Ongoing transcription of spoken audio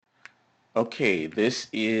Okay, this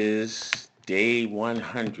is day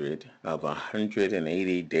 100 of a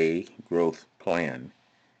 180-day growth plan.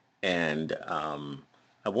 And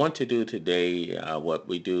I want to do today what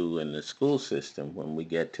we do in the school system when we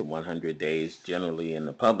get to 100 days. Generally, in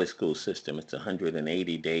the public school system, it's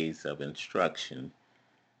 180 days of instruction.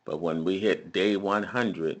 But when we hit day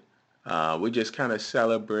 100, we just kind of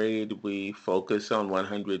celebrate. We focus on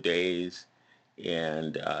 100 days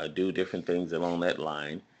and do different things along that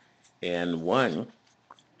line. And one,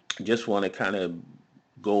 just want to kind of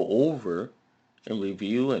go over and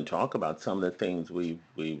review and talk about some of the things we've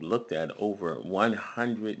looked at over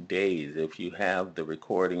 100 days. If you have the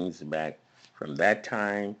recordings back from that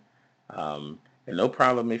time, and no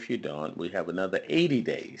problem if you don't, we have another 80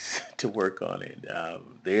 days to work on it.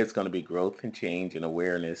 There's going to be growth and change and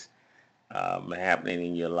awareness happening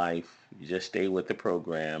in your life. You just stay with the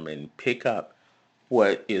program and pick up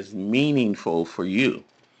what is meaningful for you,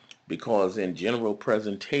 because in general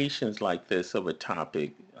presentations like this of a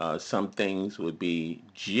topic, some things would be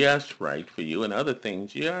just right for you, and other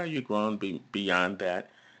things, yeah, you've grown beyond that,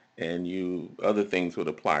 and you other things would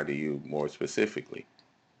apply to you more specifically.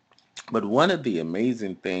 But one of the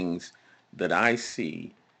amazing things that I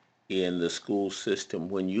see in the school system,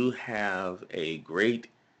 when you have a great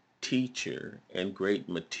teacher and great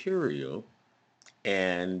material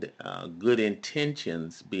and good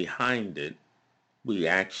intentions behind it, we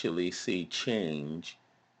actually see change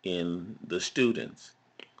in the students.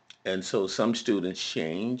 And so some students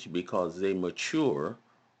change because they mature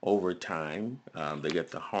over time. They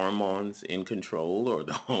get the hormones in control, or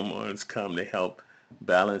the hormones come to help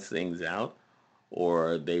balance things out,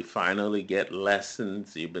 or they finally get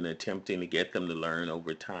lessons you've been attempting to get them to learn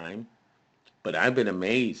over time. But I've been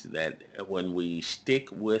amazed that when we stick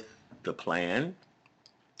with the plan,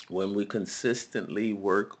 when we consistently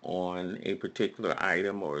work on a particular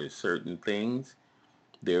item or certain things,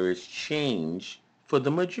 there is change for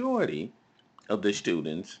the majority of the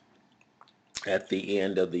students at the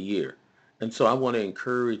end of the year. And so I want to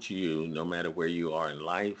encourage you, no matter where you are in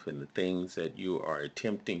life and the things that you are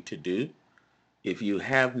attempting to do, if you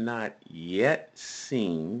have not yet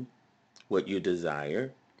seen what you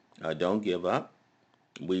desire, don't give up.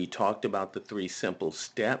 We talked about the three simple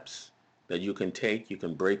steps that you can take. You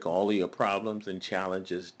can break all of your problems and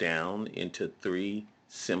challenges down into three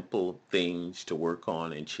simple things to work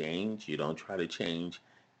on and change. You don't try to change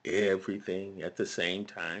everything at the same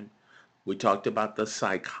time. We talked about the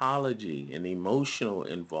psychology and emotional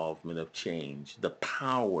involvement of change, the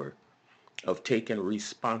power of taking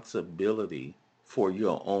responsibility for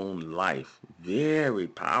your own life. Very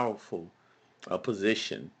powerful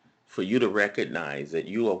position for you to recognize that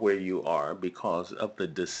you are where you are because of the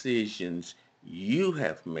decisions you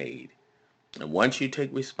have made. And once you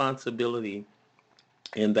take responsibility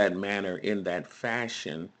in that manner, in that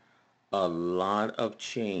fashion, a lot of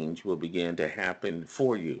change will begin to happen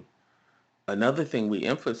for you. Another thing we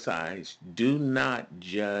emphasize, do not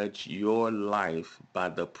judge your life by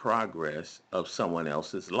the progress of someone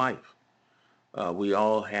else's life. We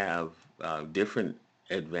all have different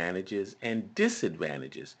advantages and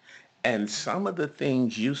disadvantages. And some of the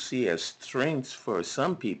things you see as strengths for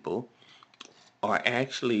some people are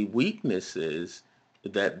actually weaknesses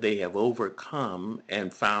that they have overcome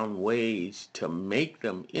and found ways to make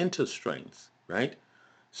them into strengths, right?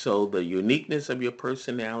 So the uniqueness of your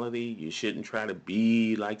personality, you shouldn't try to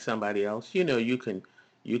be like somebody else. You can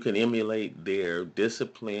emulate their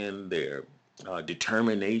discipline, their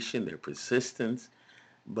determination, their persistence,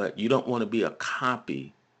 but you don't want to be a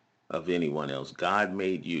copy of anyone else. God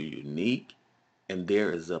made you unique, and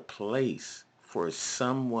there is a place for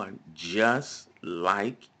someone just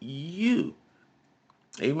like you.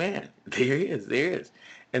 Amen. There is, there is.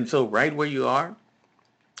 And so, right where you are,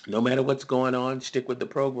 no matter what's going on, stick with the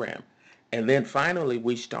program. And then finally,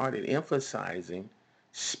 we started emphasizing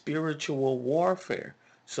spiritual warfare.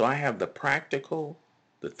 So I have the practical,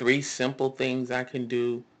 the three simple things I can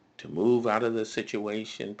do to move out of the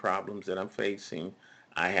situation, problems that I'm facing.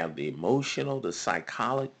 I have the emotional, the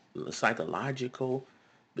psychological,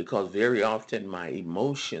 because very often my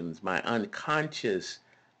emotions, my unconscious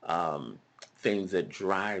um, things that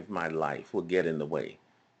drive my life will get in the way.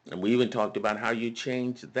 And we even talked about how you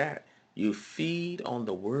change that. You feed on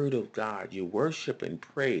the Word of God. You worship and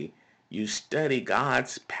pray. You study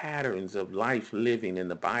God's patterns of life living in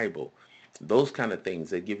the Bible. Those kind of things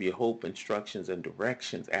that give you hope, instructions, and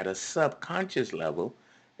directions at a subconscious level,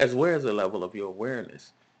 as well as a level of your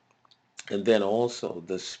awareness. And then also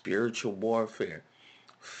the spiritual warfare.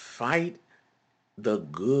 Fight the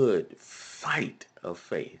good fight of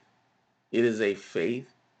faith. It is a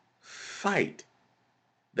faith fight.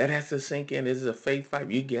 That has to sink in. This is a faith fight.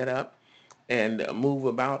 You get up and move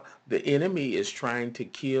about. The enemy is trying to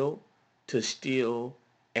kill, to steal,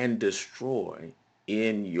 and destroy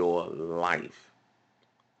in your life.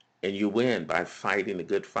 And you win by fighting the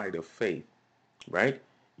good fight of faith, right?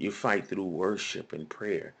 You fight through worship and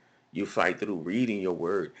prayer. You fight through reading your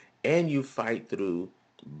word. And you fight through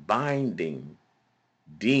binding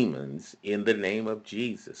demons in the name of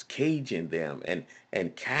Jesus, caging them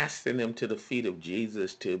and casting them to the feet of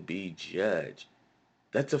Jesus to be judged.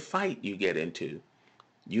 That's a fight you get into.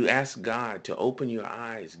 You ask God to open your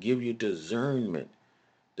eyes, give you discernment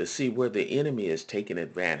to see where the enemy is taking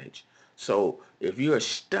advantage. So if you're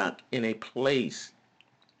stuck in a place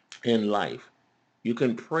in life, you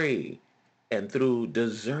can pray and through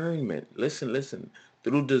discernment, listen,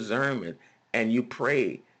 through discernment, and you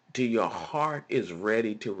pray till your heart is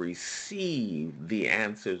ready to receive the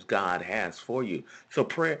answers God has for you. So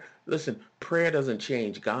prayer, listen, prayer doesn't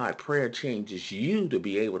change God. Prayer changes you to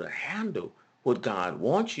be able to handle what God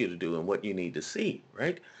wants you to do and what you need to see,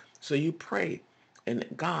 right? So you pray and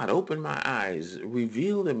God, open my eyes,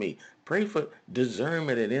 reveal to me. Pray for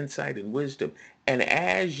discernment and insight and wisdom. And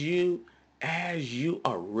as you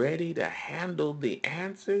are ready to handle the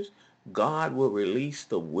answers, God will release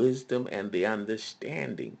the wisdom and the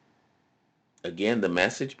understanding. Again, the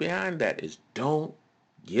message behind that is don't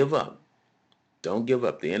give up. Don't give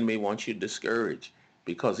up. The enemy wants you discouraged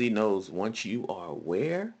because he knows once you are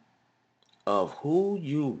aware of who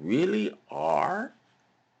you really are,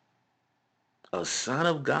 a son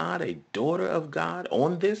of God, a daughter of God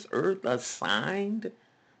on this earth, assigned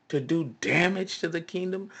to do damage to the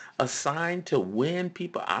kingdom, assigned to win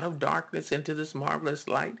people out of darkness into this marvelous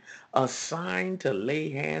light, assigned to lay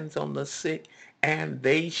hands on the sick and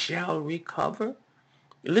they shall recover.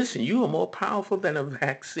 Listen, you are more powerful than a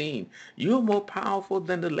vaccine. You're more powerful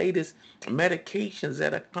than the latest medications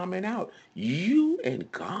that are coming out. You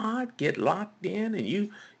and God get locked in and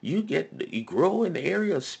you grow in the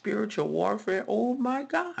area of spiritual warfare. Oh my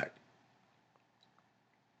God.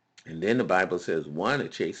 And then the Bible says one to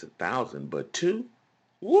chase 1,000, but two,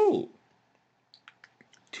 woo,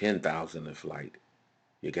 10,000 in flight.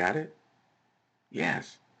 You got it?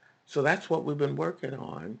 Yes. So that's what we've been working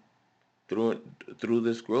on through through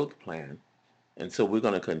this growth plan. And so we're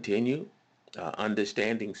going to continue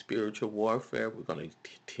understanding spiritual warfare. We're going to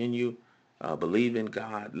continue believing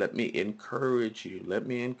God. Let me encourage you. Let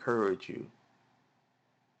me encourage you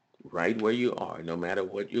right where you are, no matter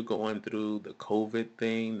what you're going through, the COVID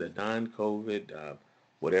thing, the non-COVID,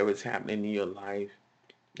 whatever's happening in your life,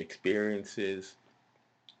 experiences,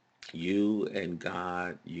 you and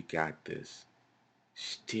God, you got this.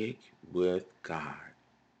 Stick with God.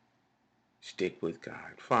 Stick with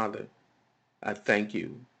God. Father, I thank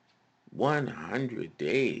you. 100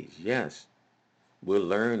 days. Yes, we're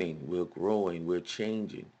learning, we're growing, we're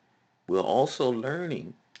changing. We're also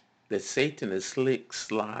learning that Satan is slick,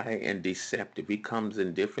 sly, and deceptive. He comes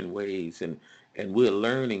in different ways, and we're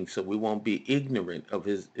learning so we won't be ignorant of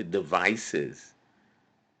his devices,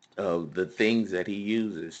 of the things that he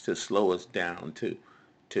uses to slow us down,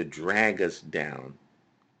 to drag us down.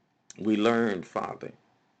 We learned, Father,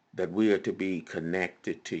 that we are to be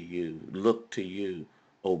connected to you, look to you,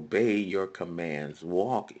 obey your commands,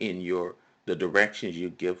 walk in the directions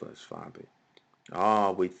you give us, Father.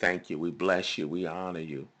 Oh, we thank you, we bless you, we honor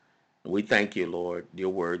you. We thank you, Lord. Your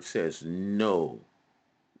word says, no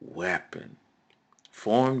weapon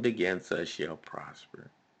formed against us shall prosper.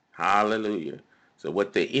 Hallelujah. So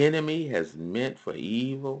what the enemy has meant for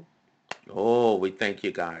evil, oh, we thank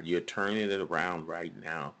you, God. You're turning it around right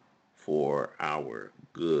now for our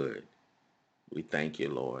good. We thank you,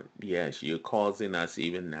 Lord. Yes, you're causing us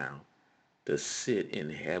even now to sit in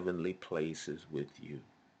heavenly places with you.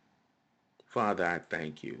 Father, I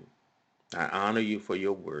thank you. I honor you for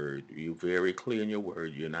your word. You're very clear in your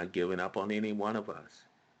word. You're not giving up on any one of us.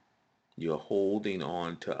 You're holding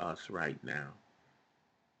on to us right now.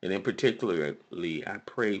 And in particularly, I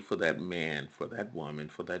pray for that man, for that woman,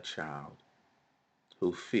 for that child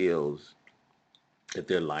who feels that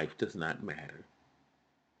their life does not matter,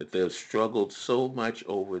 that they've struggled so much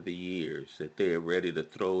over the years that they're ready to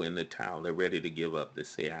throw in the towel. They're ready to give up, to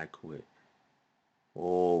say, I quit.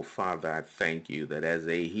 Oh, Father, I thank you that as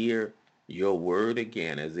they hear your word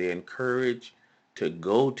again, as they encourage to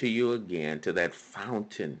go to you again, to that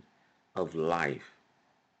fountain of life,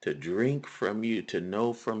 to drink from you, to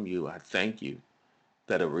know from you, I thank you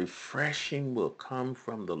that a refreshing will come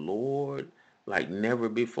from the Lord like never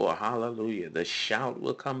before. Hallelujah. The shout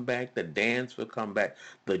will come back. The dance will come back.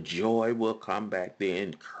 The joy will come back. The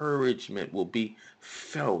encouragement will be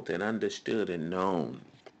felt and understood and known.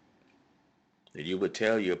 that you would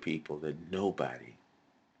tell your people that nobody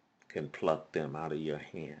can pluck them out of your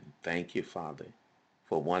hand. Thank you, Father,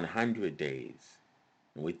 for 100 days.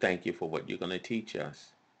 And we thank you for what you're going to teach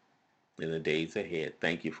us in the days ahead.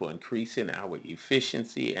 Thank you for increasing our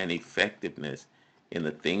efficiency and effectiveness in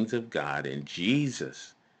the things of God. In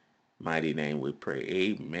Jesus' mighty name we pray.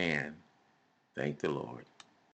 Amen. Thank the Lord.